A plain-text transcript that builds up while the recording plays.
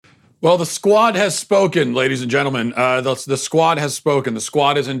Well, the squad has spoken, ladies and gentlemen. The squad has spoken. The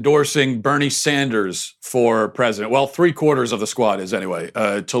squad is endorsing Bernie Sanders for president. Well, 3/4 of the squad is anyway.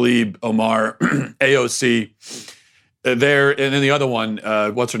 Tlaib, Omar, AOC. There, and then the other one,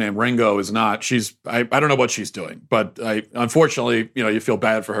 what's her name? Ringo is not. I don't know what she's doing, but unfortunately, you feel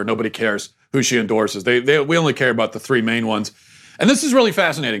bad for her. Nobody cares who she endorses. We only care about the three main ones. And this is really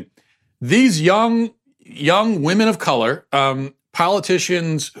fascinating. These young women of color,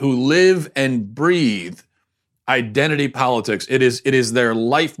 politicians who live and breathe identity politics. It is their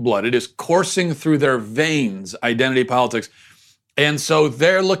lifeblood. It is coursing through their veins, identity politics. And so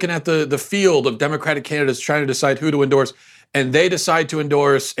they're looking at the field of Democratic candidates trying to decide who to endorse, and they decide to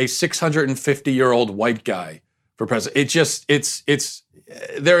endorse a 650-year-old white guy for president.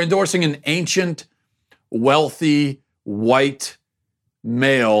 They're endorsing an ancient, wealthy, white,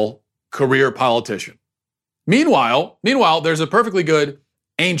 male career politician. Meanwhile, there's a perfectly good,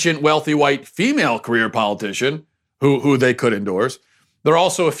 ancient, wealthy, white female career politician who they could endorse. There are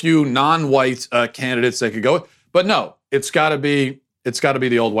also a few non-white candidates they could go with, but no, it's got to be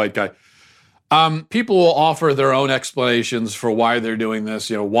the old white guy. People will offer their own explanations for why they're doing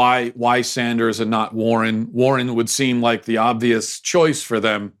this. Why Sanders and not Warren. Warren would seem like the obvious choice for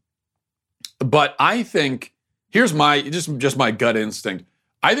them, but I think here's my just my gut instinct.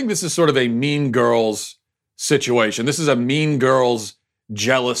 I think this is sort of a Mean Girls situation. This is a Mean Girls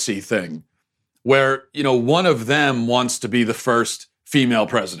jealousy thing where, one of them wants to be the first female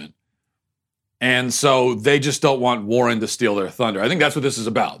president. And so they just don't want Warren to steal their thunder. I think that's what this is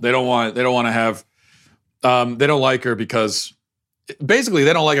about. They don't want to have, they don't like her because, basically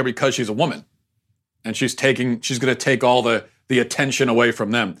they don't like her because she's a woman and she's going to take all the attention away from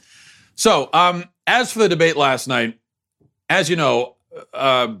them. So as for the debate last night, as you know,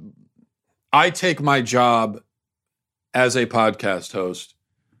 I take my job as a podcast host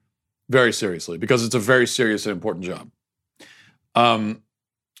very seriously because it's a very serious and important job.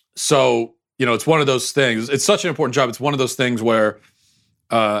 So, it's one of those things. It's such an important job. It's one of those things where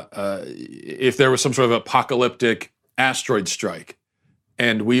if there was some sort of apocalyptic asteroid strike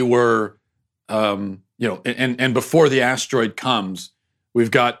and we were, and before the asteroid comes,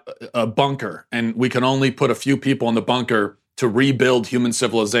 we've got a bunker and we can only put a few people in the bunker to rebuild human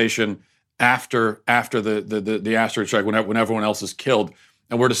civilization after the asteroid strike, when everyone else is killed,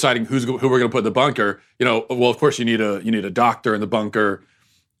 and we're deciding who we're going to put in the bunker. Well, of course you need a doctor in the bunker.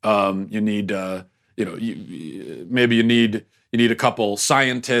 You need maybe you need a couple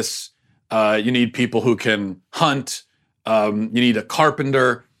scientists. You need people who can hunt. You need a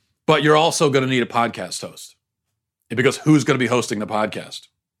carpenter, but you're also going to need a podcast host, because who's going to be hosting the podcast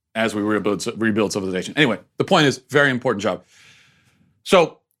as we rebuild civilization? Anyway, the point is, very important job.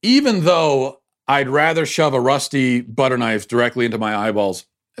 So even though I'd rather shove a rusty butter knife directly into my eyeballs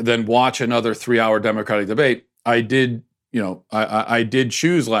than watch another 3-hour Democratic debate, I did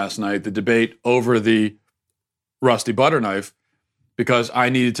choose last night the debate over the rusty butter knife because I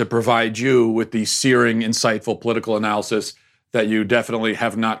needed to provide you with the searing, insightful political analysis that you definitely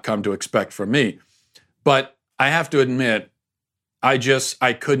have not come to expect from me. But I have to admit, I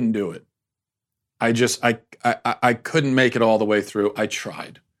couldn't do it. I couldn't make it all the way through. I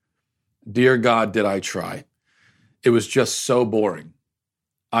tried. Dear God, did I try. It was just so boring.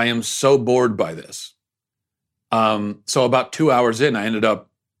 I am so bored by this. So about 2 hours in, I ended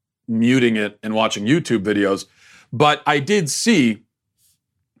up muting it and watching YouTube videos. But I did see,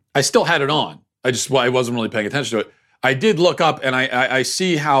 I still had it on. I wasn't really paying attention to it. I did look up and I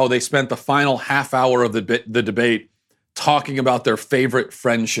see how they spent the final half hour of the debate talking about their favorite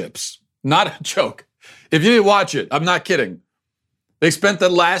friendships. Not a joke. If you didn't watch it, I'm not kidding. They spent the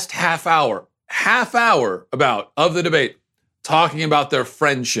last half hour of the debate talking about their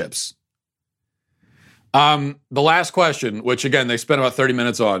friendships. The last question, which again, they spent about 30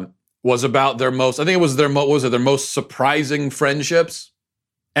 minutes on, was about their most surprising friendships?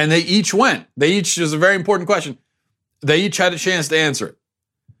 And they each it was a very important question. They each had a chance to answer it.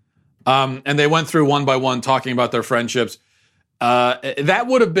 And they went through one by one talking about their friendships. That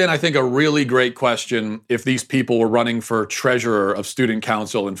would have been, I think, a really great question if these people were running for treasurer of student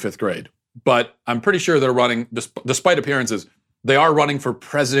council in 5th grade. But I'm pretty sure they're running, despite appearances, they are running for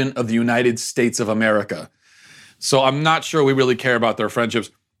president of the United States of America. So I'm not sure we really care about their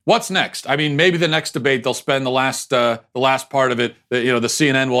friendships. What's next? I mean, maybe the next debate, they'll spend the last part of it, the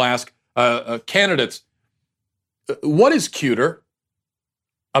CNN will ask candidates, what is cuter,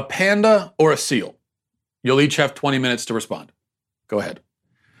 a panda or a seal? You'll each have 20 minutes to respond. Go ahead.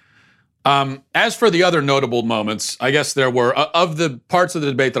 As for the other notable moments, I guess there were, of the parts of the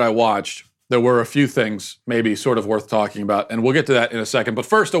debate that I watched, there were a few things maybe sort of worth talking about, and we'll get to that in a second. But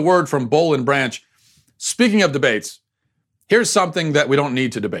first, a word from Boll and Branch. Speaking of debates, here's something that we don't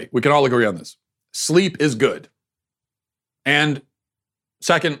need to debate. We can all agree on this. Sleep is good. And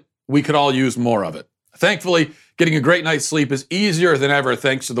second, we could all use more of it. Thankfully, getting a great night's sleep is easier than ever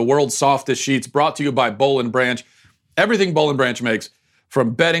thanks to the world's softest sheets, brought to you by Boll and Branch. Everything Boll and Branch makes,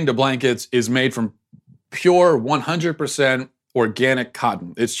 from bedding to blankets, is made from pure 100% organic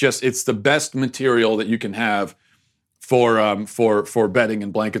cotton. It's the best material that you can have for bedding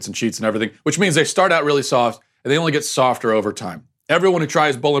and blankets and sheets and everything, which means they start out really soft and they only get softer over time. Everyone who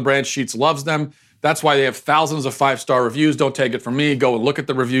tries Boll and Branch sheets loves them. That's why they have thousands of 5-star reviews. Don't take it from me. Go and look at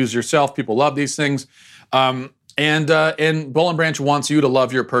the reviews yourself. People love these things. And Boll and Branch wants you to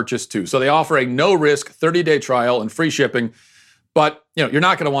love your purchase too. So they offer a no-risk 30-day trial and free shipping. But you're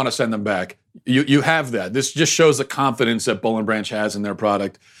not going to want to send them back. You have that. This just shows the confidence that Boll and Branch has in their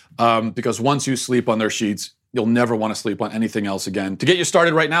product. Because once you sleep on their sheets, you'll never want to sleep on anything else again. To get you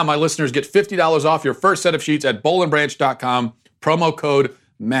started right now, my listeners get $50 off your first set of sheets at bollandbranch.com. Promo code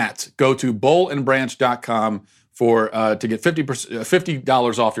Matt. Go to bollandbranch.com to get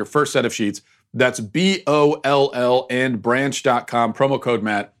 $50 off your first set of sheets. That's BOLL and branch.com. Promo code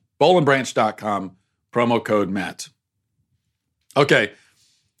Matt. bollandbranch.com. Promo code Matt. Okay,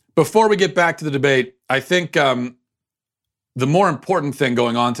 before we get back to the debate, I think the more important thing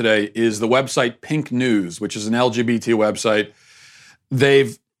going on today is the website Pink News, which is an LGBT website.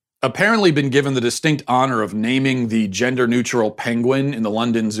 They've apparently been given the distinct honor of naming the gender-neutral penguin in the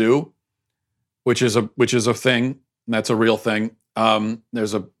London Zoo, which is a thing. That's a real thing.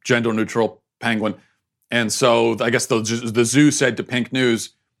 There's a gender-neutral penguin. And so I guess the zoo said to Pink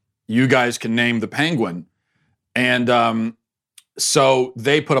News, you guys can name the penguin. And so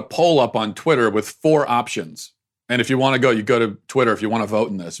they put a poll up on Twitter with 4 options. And if you want to go, you go to Twitter if you want to vote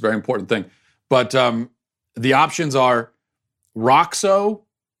in this. Very important thing. But the options are Roxo,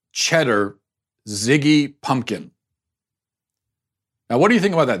 Cheddar, Ziggy, Pumpkin. Now, what do you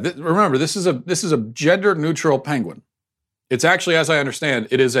think about that? Remember, this is a gender-neutral penguin. It's actually, as I understand,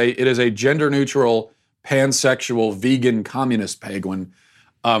 it is a gender-neutral, pansexual, vegan, communist penguin.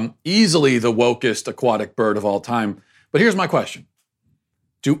 Easily the wokest aquatic bird of all time. But here's my question.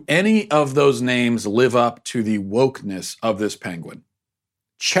 Do any of those names live up to the wokeness of this penguin?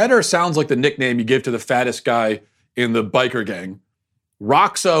 Cheddar sounds like the nickname you give to the fattest guy in the biker gang.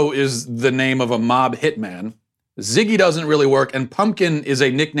 Roxo is the name of a mob hitman. Ziggy doesn't really work. And Pumpkin is a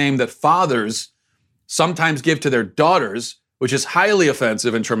nickname that fathers sometimes give to their daughters, which is highly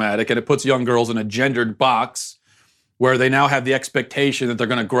offensive and traumatic. And it puts young girls in a gendered box where they now have the expectation that they're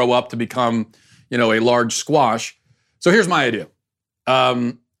going to grow up to become, a large squash. So here's my idea.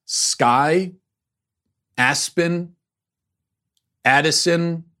 Sky, Aspen,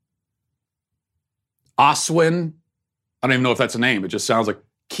 Addison, Oswin. I don't even know if that's a name. It just sounds like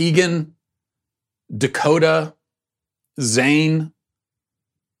Keegan, Dakota, Zane,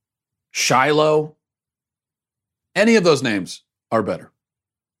 Shiloh. Any of those names are better.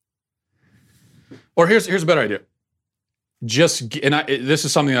 Or here's a better idea. This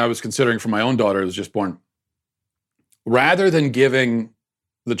is something I was considering for my own daughter who was just born. Rather than giving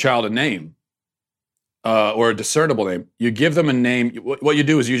the child a name or a discernible name, you give them a name. What you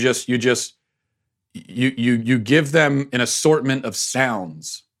do is you give them an assortment of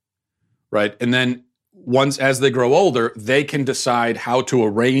sounds, right? And then once as they grow older, they can decide how to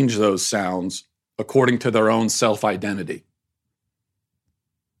arrange those sounds according to their own self-identity.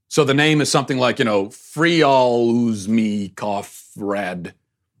 So the name is something like, Free All Ooze Me Cough Rad,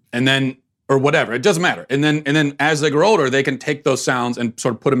 and then or whatever. It doesn't matter. And then as they grow older, they can take those sounds and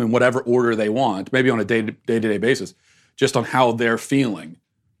sort of put them in whatever order they want, maybe on a day-to-day basis, just on how they're feeling,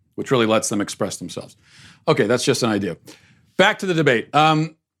 which really lets them express themselves. Okay, that's just an idea. Back to the debate.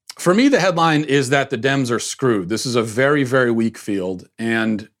 For me, the headline is that the Dems are screwed. This is a very, very weak field,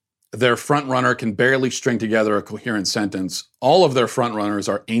 and their frontrunner can barely string together a coherent sentence. All of their frontrunners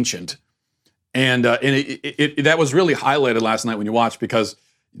are ancient. And that was really highlighted last night when you watched, because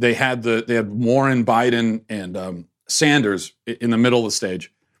they had Warren, Biden, and Sanders in the middle of the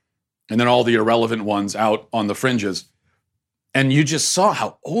stage, and then all the irrelevant ones out on the fringes. And you just saw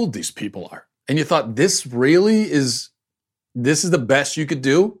how old these people are. And you thought, this is the best you could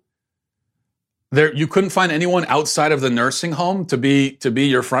do? You couldn't find anyone outside of the nursing home to be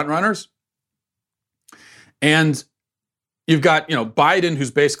your front runners? And you've got, Biden,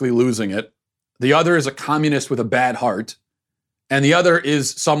 who's basically losing it. The other is a communist with a bad heart. And the other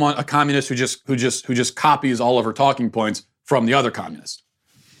is a communist who just copies all of her talking points from the other communist.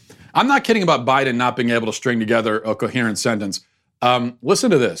 I'm not kidding about Biden not being able to string together a coherent sentence.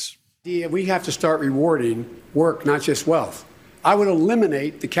 Listen to this. We have to start rewarding work, not just wealth. I would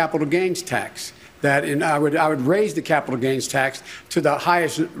eliminate the capital gains tax. I would raise the capital gains tax to the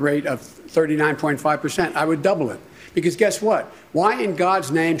highest rate of 39.5%. I would double it. Because guess what? Why in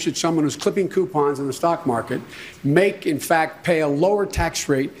God's name should someone who's clipping coupons in the stock market in fact, pay a lower tax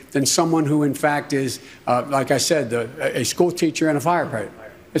rate than someone who, in fact, is, like I said, a school teacher and a firefighter?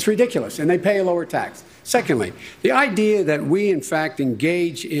 It's ridiculous, and they pay a lower tax. Secondly, the idea that we, in fact,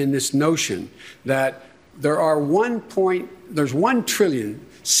 engage in this notion that there's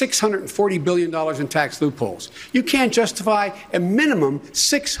 $1,640 billion in tax loopholes. You can't justify a minimum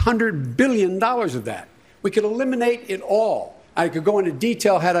 $600 billion of that. We could eliminate it all. I could go into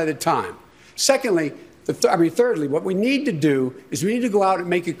detail had I the time. Secondly, thirdly, what we need to do is we need to go out and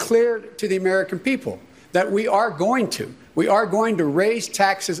make it clear to the American people that we are going to raise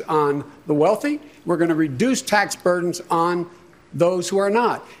taxes on the wealthy. We're going to reduce tax burdens on those who are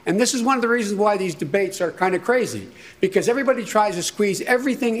not. And this is one of the reasons why these debates are kind of crazy, because everybody tries to squeeze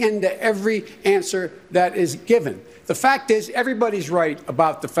everything into every answer that is given. The fact is, everybody's right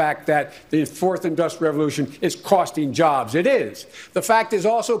about the fact that the fourth industrial revolution is costing jobs. It is. The fact is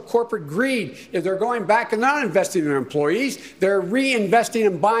also corporate greed. If they're going back and not investing in their employees, they're reinvesting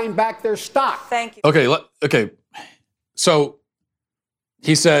and buying back their stock. Thank you. Okay. So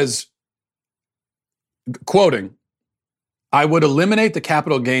he says, quoting, I would eliminate the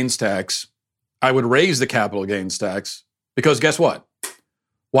capital gains tax. I would raise the capital gains tax because guess what?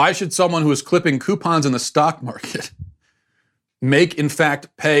 Why should someone who is clipping coupons in the stock market in fact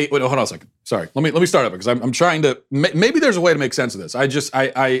pay? Wait, hold on a second. Sorry. Let me start up because I'm trying to. Maybe there's a way to make sense of this.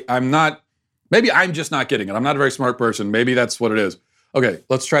 I'm not. Maybe I'm just not getting it. I'm not a very smart person. Maybe that's what it is. Okay,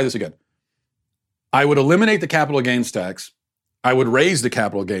 let's try this again. I would eliminate the capital gains tax. I would raise the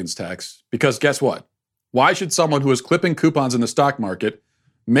capital gains tax because guess what? Why should someone who is clipping coupons in the stock market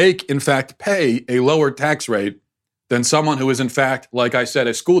in fact pay a lower tax rate than someone who is in fact, like I said,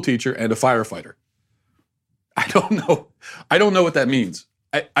 a school teacher and a firefighter? I don't know. I don't know what that means.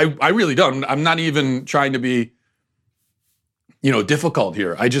 I really don't. I'm not even trying to be, difficult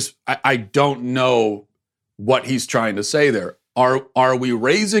here. I don't know what he's trying to say there. Are we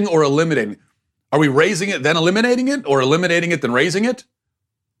raising or eliminating? Are we raising it then eliminating it, or eliminating it then raising it?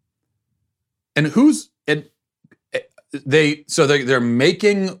 And they're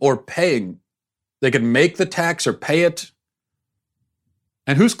making or paying. They can make the tax or pay it.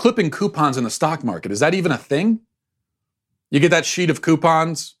 And who's clipping coupons in the stock market? Is that even a thing? You get that sheet of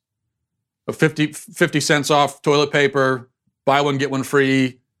coupons of 50 cents off toilet paper, buy one, get one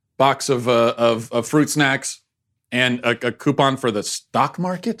free, box of fruit snacks, and a coupon for the stock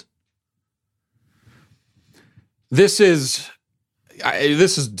market? This is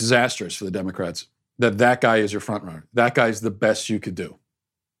disastrous for the Democrats, that guy is your front runner. That guy's the best you could do.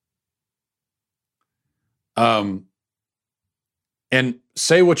 And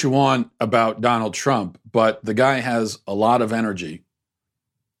say what you want about Donald Trump, but the guy has a lot of energy.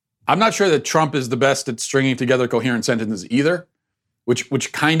 I'm not sure that Trump is the best at stringing together coherent sentences either,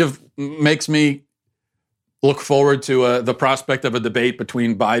 which kind of makes me look forward to the prospect of a debate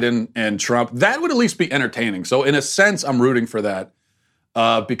between Biden and Trump. That would at least be entertaining. So in a sense, I'm rooting for that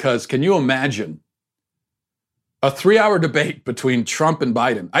because can you imagine a 3-hour debate between Trump and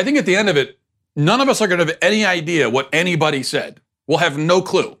Biden? I think at the end of it, none of us are going to have any idea what anybody said. We'll have no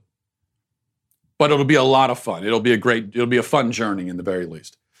clue. But it'll be a lot of fun. It'll be a fun journey in the very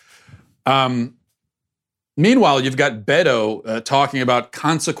least. Meanwhile, you've got Beto talking about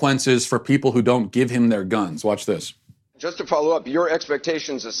consequences for people who don't give him their guns. Watch this. Just to follow up, your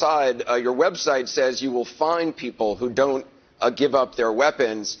expectations aside, your website says you will fine people who don't give up their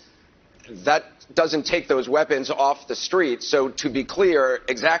weapons. That doesn't take those weapons off the street. So to be clear,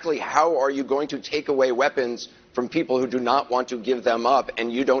 exactly how are you going to take away weapons from people who do not want to give them up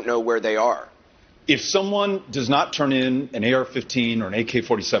and you don't know where they are? If someone does not turn in an AR-15 or an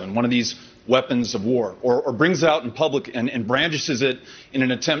AK-47, one of these weapons of war, or brings it out in public and brandishes it in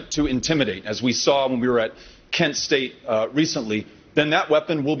an attempt to intimidate, as we saw when we were at Kent State recently, then that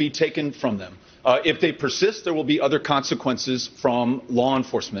weapon will be taken from them. If they persist, there will be other consequences from law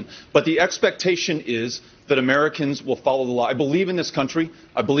enforcement. But the expectation is that Americans will follow the law. I believe in this country.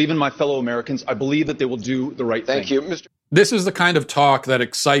 I believe in my fellow Americans. I believe that they will do the right thing. Thank you, Mr. This is the kind of talk that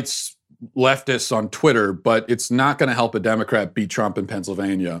excites leftists on Twitter, but it's not going to help a Democrat beat Trump in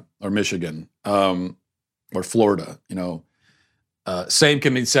Pennsylvania or Michigan or Florida. Same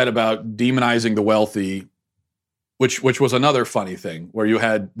can be said about demonizing the wealthy, which was another funny thing, where you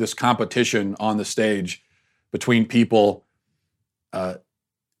had this competition on the stage between people who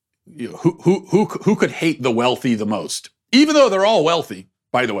could hate the wealthy the most, even though they're all wealthy,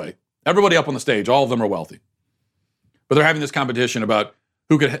 by the way. Everybody up on the stage, all of them are wealthy. But they're having this competition about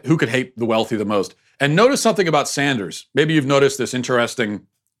who could hate the wealthy the most. And notice something about Sanders. Maybe you've noticed this interesting,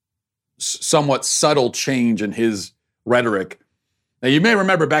 somewhat subtle change in his rhetoric. Now, you may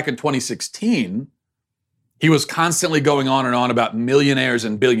remember back in 2016, he was constantly going on and on about millionaires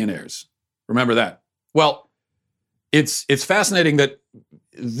and billionaires. Remember that? Well, it's fascinating that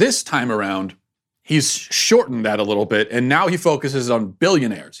this time around, he's shortened that a little bit, and now he focuses on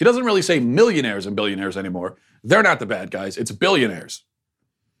billionaires. He doesn't really say millionaires and billionaires anymore. They're not the bad guys. It's billionaires.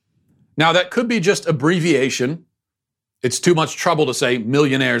 Now, that could be just abbreviation. It's too much trouble to say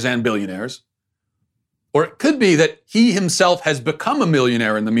millionaires and billionaires. Or it could be that he himself has become a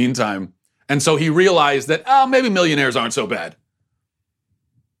millionaire in the meantime, and so he realized that, maybe millionaires aren't so bad.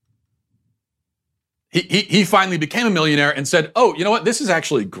 He finally became a millionaire and said, oh, you know what? This is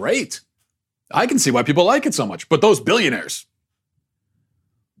actually great. I can see why people like it so much. But those billionaires,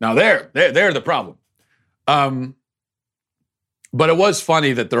 now they're the problem. But it was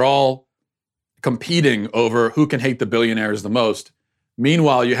funny that they're all competing over who can hate the billionaires the most.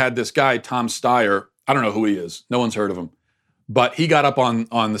 Meanwhile, you had this guy, Tom Steyer. I don't know who he is. No one's heard of him. But he got up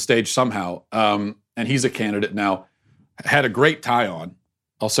on the stage somehow, and he's a candidate now. Had a great tie on.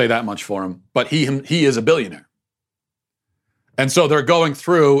 I'll say that much for him. But he is a billionaire. And so they're going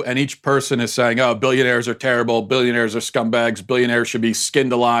through, and each person is saying, oh, billionaires are terrible. Billionaires are scumbags. Billionaires should be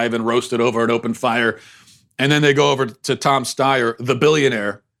skinned alive and roasted over an open fire. And then they go over to Tom Steyer, the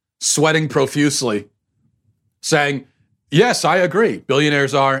billionaire, sweating profusely, saying, yes, I agree.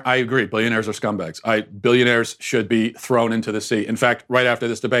 I agree. Billionaires are scumbags. Billionaires should be thrown into the sea. In fact, right after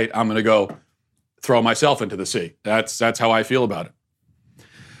this debate, I'm going to go throw myself into the sea. That's how I feel about it.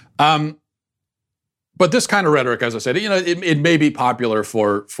 But this kind of rhetoric, as I said, it may be popular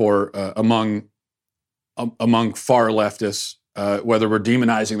for among far leftists, whether we're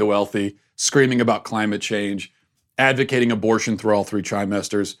demonizing the wealthy, screaming about climate change, advocating abortion through all 3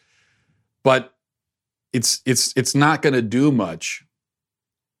 trimesters, but it's not going to do much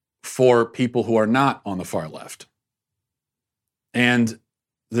for people who are not on the far left. And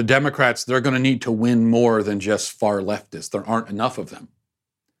the Democrats, they're going to need to win more than just far leftists. There aren't enough of them.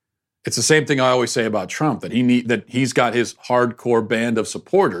 It's the same thing I always say about Trump, that he's got his hardcore band of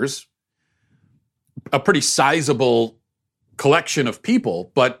supporters, a pretty sizable collection of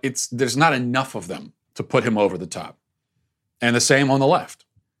people, but there's not enough of them to put him over the top. And the same on the left.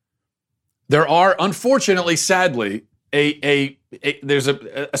 There are, unfortunately, sadly, there's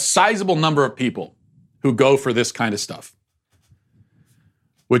a sizable number of people who go for this kind of stuff,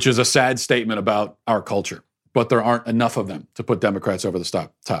 which is a sad statement about our culture. But there aren't enough of them to put Democrats over the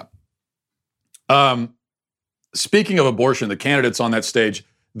top. Speaking of abortion, the candidates on that stage,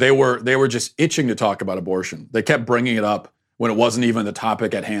 they were just itching to talk about abortion. They kept bringing it up when it wasn't even the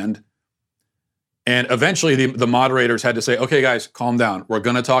topic at hand. And eventually the moderators had to say, okay, guys, calm down. We're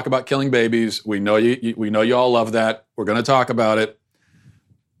going to talk about killing babies. We know you all love that. We're going to talk about it.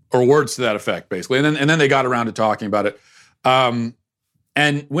 Or words to that effect, basically. And then they got around to talking about it.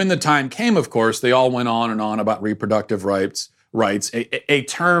 And when the time came, of course, they all went on and on about reproductive rights, a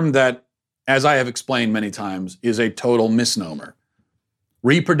term that, as I have explained many times, is a total misnomer.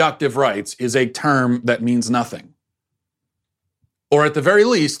 Reproductive rights is a term that means nothing. Or at the very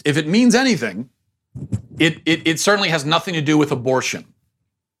least, if it means anything, it certainly has nothing to do with abortion.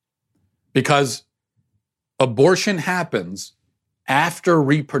 Because abortion happens after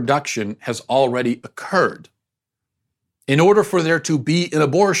reproduction has already occurred. In order for there to be an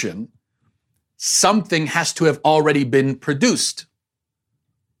abortion, something has to have already been produced.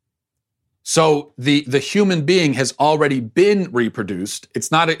 So the human being has already been reproduced.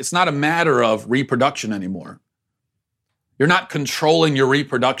 It's not a matter of reproduction anymore. You're not controlling your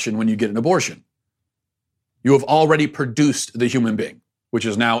reproduction when you get an abortion. You have already produced the human being, which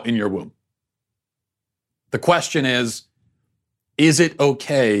is now in your womb. The question is it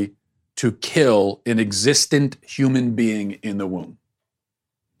okay to kill an existent human being in the womb?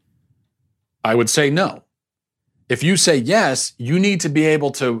 I would say no. If you say yes, you need to be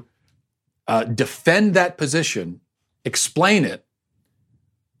able to defend that position, explain it,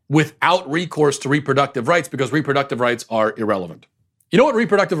 without recourse to reproductive rights, because reproductive rights are irrelevant. You know what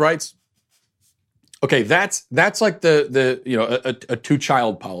reproductive rights? Okay, that's like a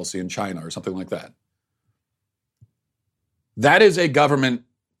 2-child policy in China or something like that. That is a government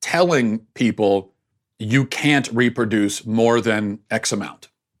telling people you can't reproduce more than X amount.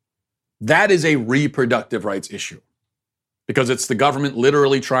 That is a reproductive rights issue, because it's the government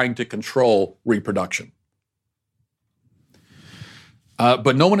literally trying to control reproduction.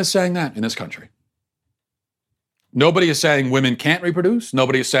 But no one is saying that in this country. Nobody is saying women can't reproduce.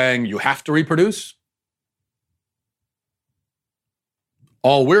 Nobody is saying you have to reproduce.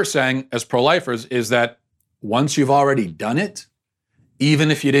 All we're saying as pro-lifers is that once you've already done it,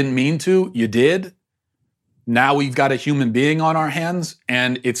 even if you didn't mean to, you did. Now we've got a human being on our hands,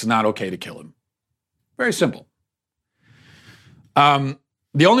 and it's not okay to kill him. Very simple.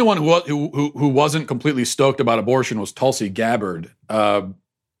 The only one who wasn't completely stoked about abortion was Tulsi Gabbard.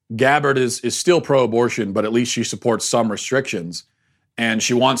 Gabbard is still pro-abortion, but at least she supports some restrictions, and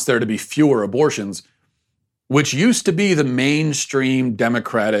she wants there to be fewer abortions, which used to be the mainstream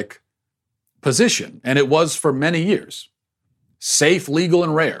Democratic position, and it was for many years. Safe, legal,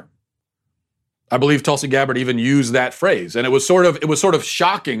 and rare. I believe Tulsi Gabbard even used that phrase, and it was sort of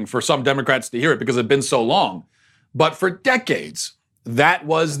shocking for some Democrats to hear it because it had been so long. But for decades, that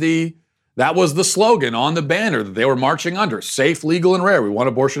was the slogan on the banner that they were marching under: safe, legal, and rare. We want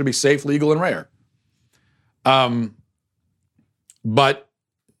abortion to be safe, legal, and rare. But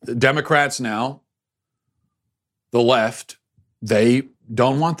Democrats now, the left, they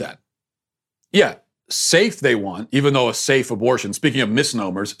don't want that. Yeah, safe they want, even though a safe abortion, speaking of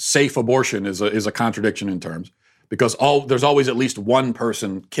misnomers, safe abortion is a contradiction in terms, because there's always at least one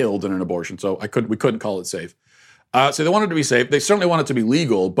person killed in an abortion, so we couldn't call it safe. So they want it to be safe. They certainly want it to be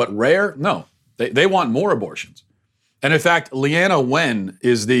legal, but rare, no. They want more abortions. And in fact, Leanna Wen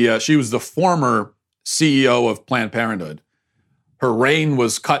is she was the former CEO of Planned Parenthood. Her reign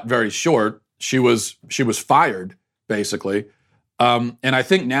was cut very short. She was fired, basically. And I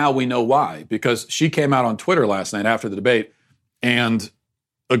think now we know why, because she came out on Twitter last night after the debate and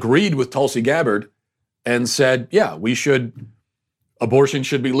agreed with Tulsi Gabbard and said, yeah, abortion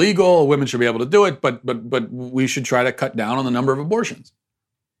should be legal, women should be able to do it, but we should try to cut down on the number of abortions.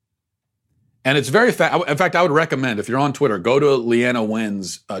 And it's very in fact, I would recommend, if you're on Twitter, go to Leanna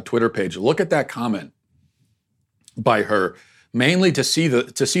Wen's Twitter page, look at that comment by her, mainly to see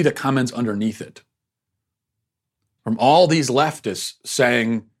the comments underneath it. From all these leftists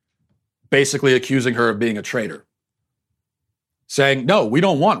saying, basically accusing her of being a traitor. Saying, no, we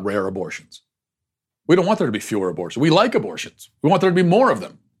don't want rare abortions. We don't want there to be fewer abortions. We like abortions. We want there to be more of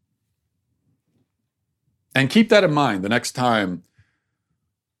them. And keep that in mind the next time,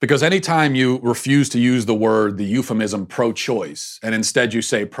 because anytime you refuse to use the euphemism pro-choice, and instead you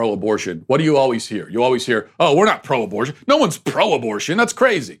say pro-abortion, what do you always hear? You always hear, oh, we're not pro-abortion. No one's pro-abortion. That's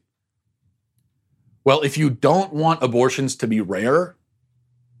crazy. Well, if you don't want abortions to be rare,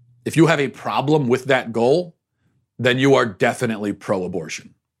 if you have a problem with that goal, then you are definitely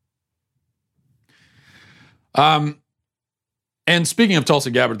pro-abortion. And speaking of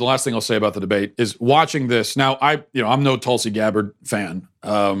Tulsi Gabbard, the last thing I'll say about the debate is watching this. Now, I'm no Tulsi Gabbard fan.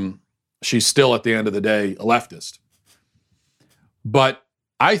 She's still, at the end of the day, a leftist. But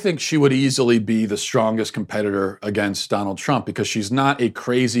I think she would easily be the strongest competitor against Donald Trump because she's not a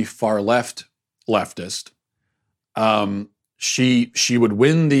crazy far left leftist. She would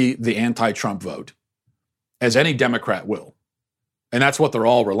win the anti-Trump vote, as any Democrat will. And that's what they're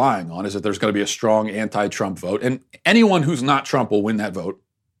all relying on, is that there's going to be a strong anti-Trump vote. And anyone who's not Trump will win that vote.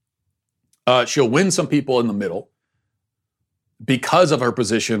 She'll win some people in the middle because of her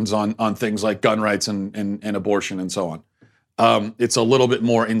positions on things like gun rights and abortion and so on. It's a little bit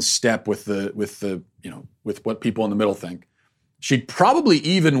more in step with what people in the middle think. She'd probably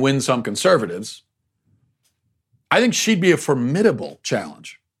even win some conservatives. I think she'd be a formidable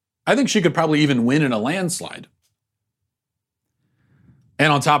challenge. I think she could probably even win in a landslide.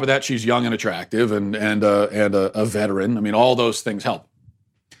 And on top of that, she's young and attractive and a veteran. I mean, all those things help.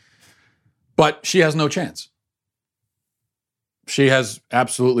 But she has no chance. She has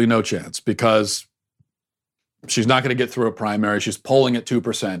absolutely no chance because she's not going to get through a primary. She's polling at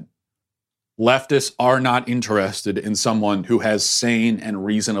 2%. Leftists are not interested in someone who has sane and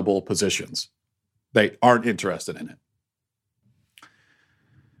reasonable positions. They aren't interested in it.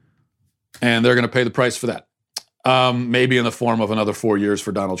 And they're going to pay the price for that. Maybe in the form of another 4 years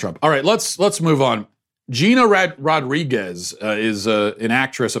for Donald Trump. All right, let's move on. Gina Rodriguez is an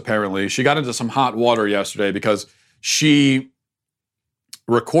actress, apparently. She got into some hot water yesterday because she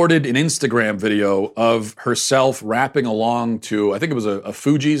recorded an Instagram video of herself rapping along to, I think it was a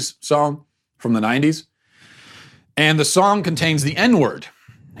Fugees song from the 90s. And the song contains the N-word,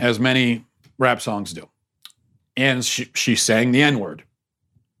 as many rap songs do. And she sang the N-word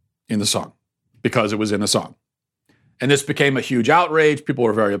in the song because it was in the song. And this became a huge outrage. People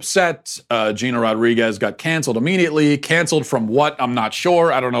were very upset. Gina Rodriguez got canceled immediately. Canceled from what? I'm not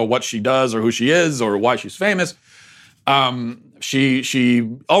sure. I don't know what she does or who she is or why she's famous. She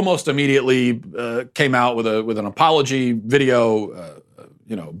almost immediately came out with an apology video,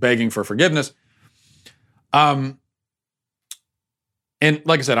 begging for forgiveness. And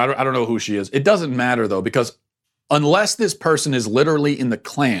like I said, I don't know who she is. It doesn't matter, though, because unless this person is literally in the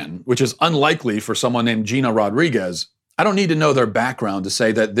Klan, which is unlikely for someone named Gina Rodriguez, I don't need to know their background to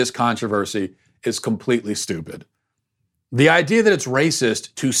say that this controversy is completely stupid. The idea that it's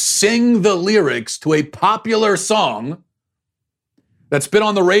racist to sing the lyrics to a popular song that's been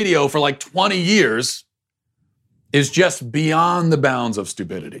on the radio for like 20 years is just beyond the bounds of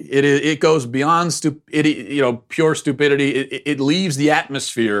stupidity. It goes beyond pure stupidity. It leaves the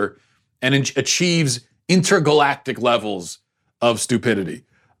atmosphere and achieves intergalactic levels of stupidity.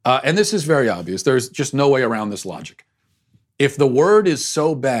 And this is very obvious. There's just no way around this logic. If the word is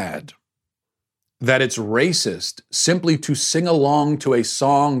so bad that it's racist simply to sing along to a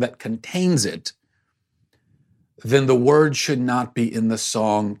song that contains it, then the word should not be in the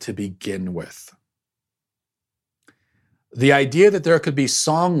song to begin with. The idea that there could be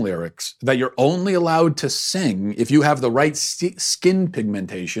song lyrics that you're only allowed to sing if you have the right skin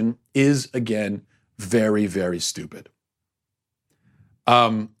pigmentation is, again, very, very stupid.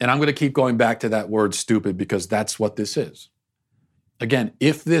 And I'm going to keep going back to that word stupid because that's what this is. Again,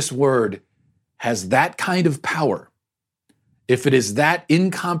 if this word has that kind of power, if it is that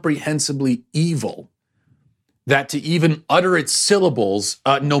incomprehensibly evil, that to even utter its syllables,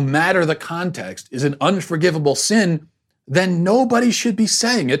 no matter the context, is an unforgivable sin, then nobody should be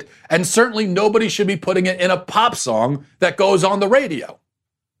saying it, and certainly nobody should be putting it in a pop song that goes on the radio.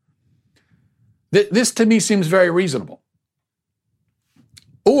 This to me seems very reasonable.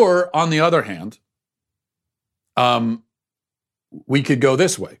 Or, on the other hand, we could go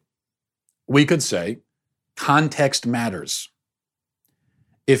this way. We could say, context matters.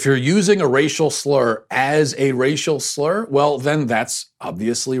 If you're using a racial slur as a racial slur, well, then that's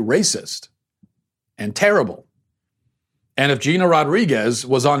obviously racist and terrible. And if Gina Rodriguez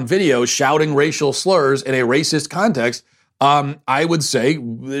was on video shouting racial slurs in a racist context, I would say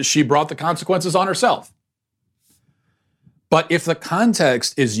she brought the consequences on herself. But if the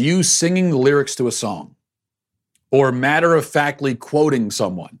context is you singing the lyrics to a song, or matter-of-factly quoting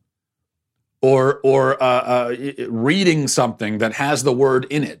someone, or reading something that has the word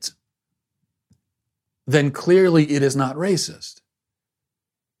in it, then clearly it is not racist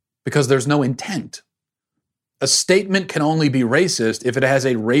because there's no intent. A statement can only be racist if it has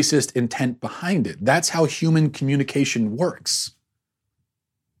a racist intent behind it. That's how human communication works.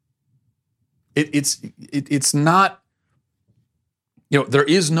 It's not, there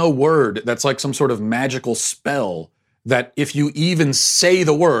is no word that's like some sort of magical spell that if you even say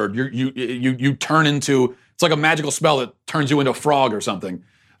the word, you turn into, it's like a magical spell that turns you into a frog or something.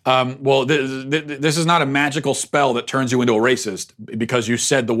 This is not a magical spell that turns you into a racist because you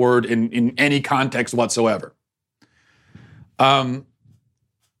said the word in any context whatsoever. And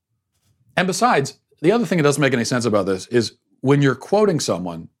besides, the other thing that doesn't make any sense about this is when you're quoting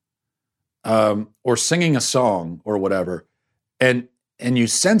someone or singing a song or whatever, and you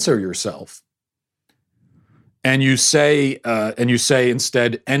censor yourself, and you say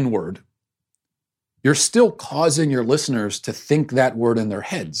instead N-word, you're still causing your listeners to think that word in their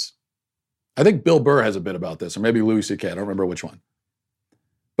heads. I think Bill Burr has a bit about this, or maybe Louis C.K., I don't remember which one.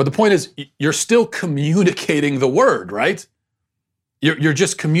 But the point is, you're still communicating the word, right? You're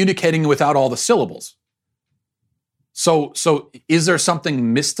just communicating without all the syllables. So is there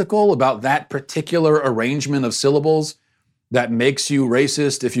something mystical about that particular arrangement of syllables that makes you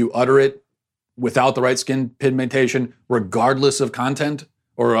racist if you utter it without the right skin pigmentation, regardless of content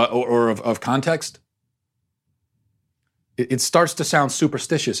or of context? It starts to sound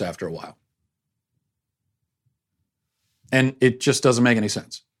superstitious after a while. And it just doesn't make any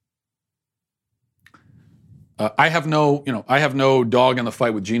sense. I have no dog in the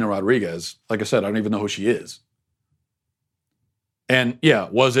fight with Gina Rodriguez. Like I said, I don't even know who she is. And yeah,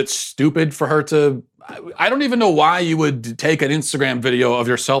 was it stupid for her to, I don't even know why you would take an Instagram video of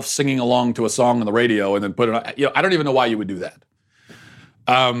yourself singing along to a song on the radio and then put it on, I don't even know why you would do that.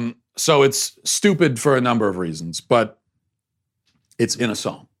 So it's stupid for a number of reasons, but it's in a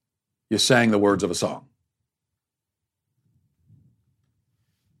song. You sang the words of a song.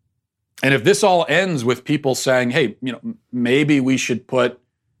 And if this all ends with people saying, hey, maybe we should put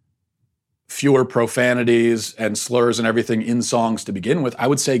fewer profanities and slurs and everything in songs to begin with, I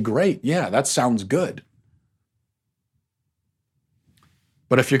would say, great, yeah, that sounds good.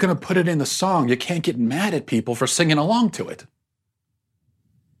 But if you're going to put it in the song, you can't get mad at people for singing along to it.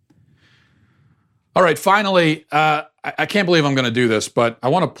 All right, finally, I can't believe I'm going to do this, but I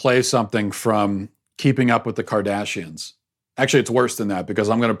want to play something from Keeping Up with the Kardashians. Actually, it's worse than that because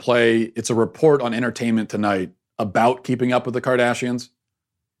I'm going to play, it's a report on Entertainment Tonight about Keeping Up with the Kardashians.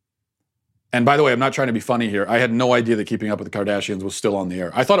 And by the way, I'm not trying to be funny here. I had no idea that Keeping Up with the Kardashians was still on the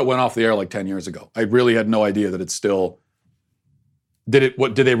air. I thought it went off the air like 10 years ago. I really had no idea that it's still... Did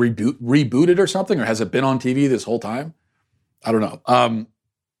they reboot it or something? Or has it been on TV this whole time? I don't know.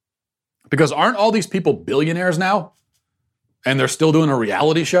 Because aren't all these people billionaires now? And they're still doing a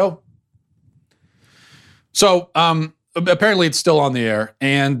reality show? So apparently it's still on the air.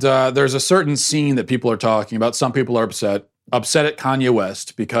 And there's a certain scene that people are talking about. Some people are upset at Kanye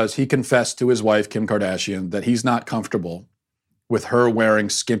West because he confessed to his wife, Kim Kardashian, that he's not comfortable with her wearing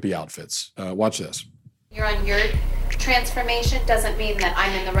skimpy outfits. Watch this. You're on your transformation doesn't mean that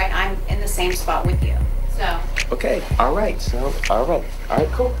I'm in the same spot with you. So. Okay, all right,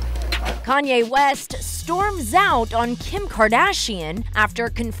 cool. Kanye West storms out on Kim Kardashian after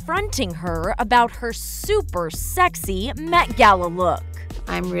confronting her about her super sexy Met Gala look.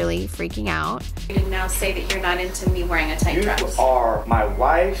 I'm really freaking out. You now say that you're not into me wearing a tight dress. You are my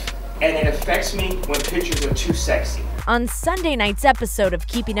wife, and it affects me when pictures are too sexy. On Sunday night's episode of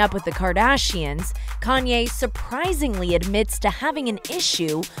Keeping Up with the Kardashians, Kanye surprisingly admits to having an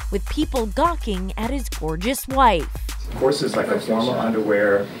issue with people gawking at his gorgeous wife. Of course, it's like a formal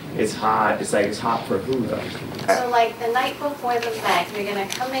underwear. It's hot. It's like, it's hot for who, though? So, like, the night before the Met, you're going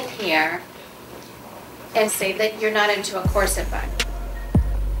to come in here and say that you're not into a corset bag.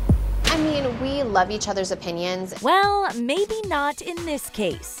 I mean, we love each other's opinions. Well, maybe not in this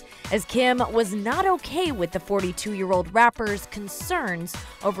case, as Kim was not okay with the 42-year-old rapper's concerns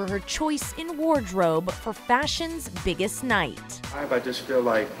over her choice in wardrobe for fashion's biggest night. I just feel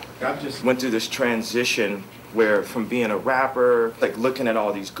like I just went through this transition where from being a rapper, like looking at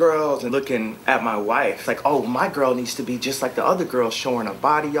all these girls and looking at my wife, like, oh, my girl needs to be just like the other girls, showing her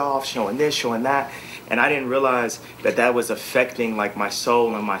body off, showing this, showing that. And I didn't realize that that was affecting like my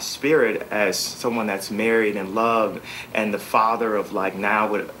soul and my spirit as someone that's married and loved and the father of like now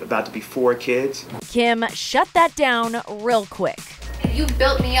with about to be 4 kids. Kim shut that down real quick. You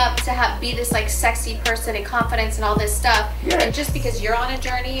built me up to be this like sexy person and confidence and all this stuff. Yeah. And just because you're on a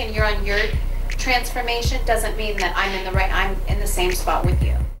journey and you're on your transformation doesn't mean that I'm in the same spot with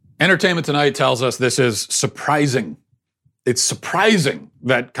you. Entertainment Tonight tells us this is surprising. It's surprising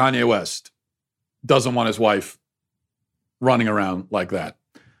that Kanye West doesn't want his wife running around like that.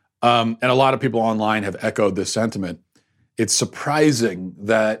 And a lot of people online have echoed this sentiment. It's surprising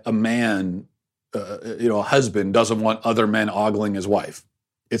that a man, a husband, doesn't want other men ogling his wife.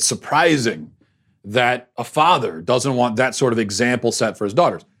 It's surprising that a father doesn't want that sort of example set for his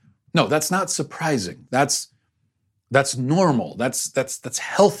daughters. No, that's not surprising. That's normal. That's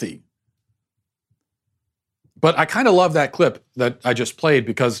healthy. But I kind of love that clip that I just played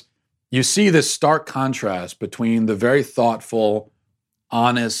because you see this stark contrast between the very thoughtful,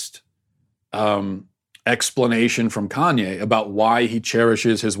 honest explanation from Kanye about why he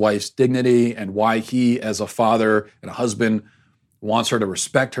cherishes his wife's dignity and why he, as a father and a husband, wants her to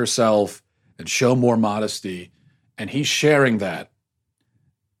respect herself and show more modesty. And he's sharing that.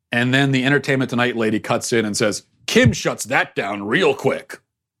 And then the Entertainment Tonight lady cuts in and says, Kim shuts that down real quick.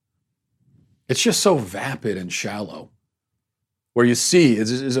 It's just so vapid and shallow. Where you see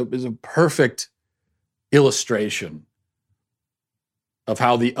is a perfect illustration of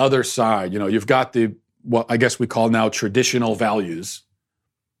how the other side, you've got what I guess we call now traditional values,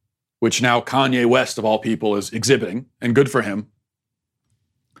 which now Kanye West, of all people, is exhibiting, and good for him.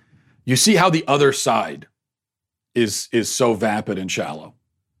 You see how the other side is so vapid and shallow.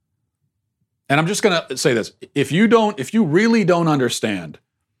 And I'm just going to say this. If you really don't understand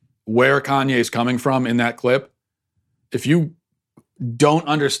where Kanye is coming from in that clip, if you don't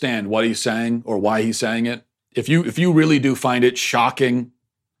understand what he's saying or why he's saying it, if you really do find it shocking,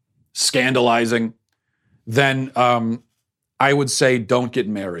 scandalizing, then I would say don't get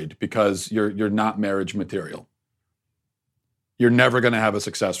married because you're not marriage material. You're never going to have a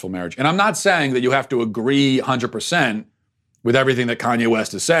successful marriage. And I'm not saying that you have to agree 100% with everything that Kanye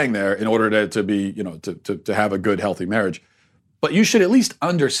West is saying there in order to be, to have a good, healthy marriage. But you should at least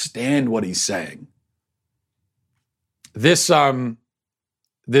understand what he's saying. This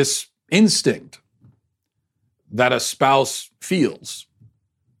instinct that a spouse feels,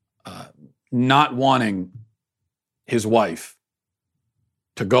 not wanting his wife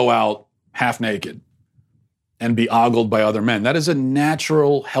to go out half naked and be ogled by other men, that is a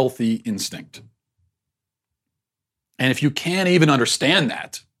natural, healthy instinct. And if you can't even understand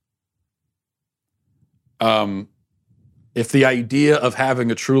that, if the idea of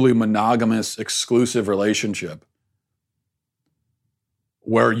having a truly monogamous, exclusive relationship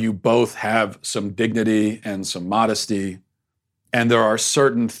where you both have some dignity and some modesty, and there are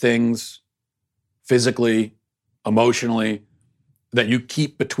certain things physically, emotionally, that you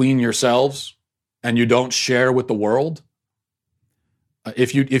keep between yourselves and you don't share with the world,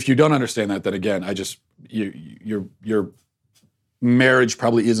 if you don't understand that, then again, your marriage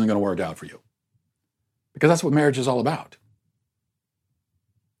probably isn't going to work out for you, because that's what marriage is all about.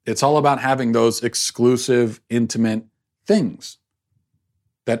 It's all about having those exclusive, intimate things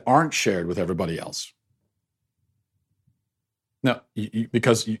that aren't shared with everybody else. No,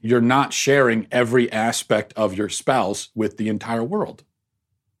 because you're not sharing every aspect of your spouse with the entire world.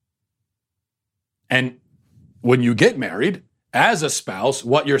 And when you get married, as a spouse,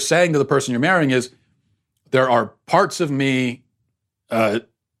 what you're saying to the person you're marrying is, there are parts of me,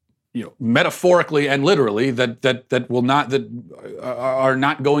 metaphorically and literally, that are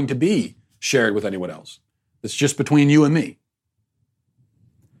not going to be shared with anyone else. It's just between you and me.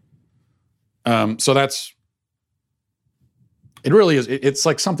 So it really is. It's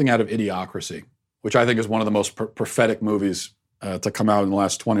like something out of Idiocracy, which I think is one of the most prophetic movies to come out in the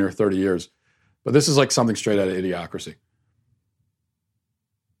last 20 or 30 years. But this is like something straight out of Idiocracy.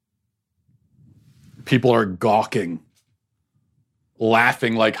 People are gawking,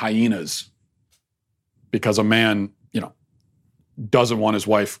 laughing like hyenas because a man, doesn't want his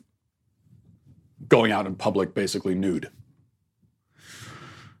wife going out in public basically nude.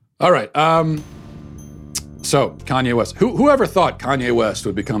 All right. So Kanye West. Whoever thought Kanye West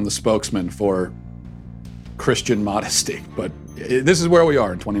would become the spokesman for Christian modesty? But this is where we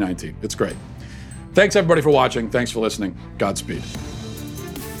are in 2019. It's great. Thanks everybody for watching. Thanks for listening. Godspeed.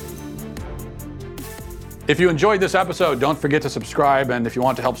 If you enjoyed this episode, don't forget to subscribe. And if you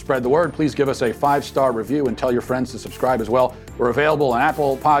want to help spread the word, please give us a 5-star review and tell your friends to subscribe as well. We're available on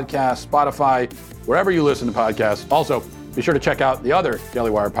Apple Podcasts, Spotify, wherever you listen to podcasts. Also, be sure to check out the other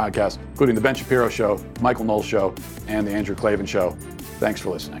Daily Wire podcasts, including The Ben Shapiro Show, Michael Knowles Show, and The Andrew Klavan Show. Thanks for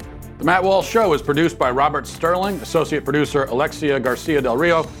listening. The Matt Walsh Show is produced by Robert Sterling, associate producer Alexia Garcia Del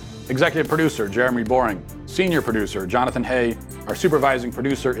Rio, executive producer Jeremy Boring, senior producer Jonathan Hay, our supervising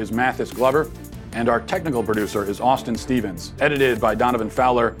producer is Mathis Glover, and our technical producer is Austin Stevens, edited by Donovan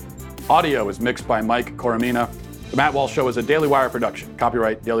Fowler. Audio is mixed by Mike Coromina. The Matt Walsh Show is a Daily Wire production.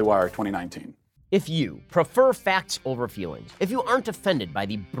 Copyright Daily Wire 2019. If you prefer facts over feelings, if you aren't offended by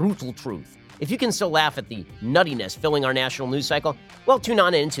the brutal truth, if you can still laugh at the nuttiness filling our national news cycle, well, tune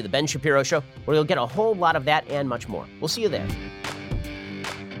on in to The Ben Shapiro Show, where you'll get a whole lot of that and much more. We'll see you there.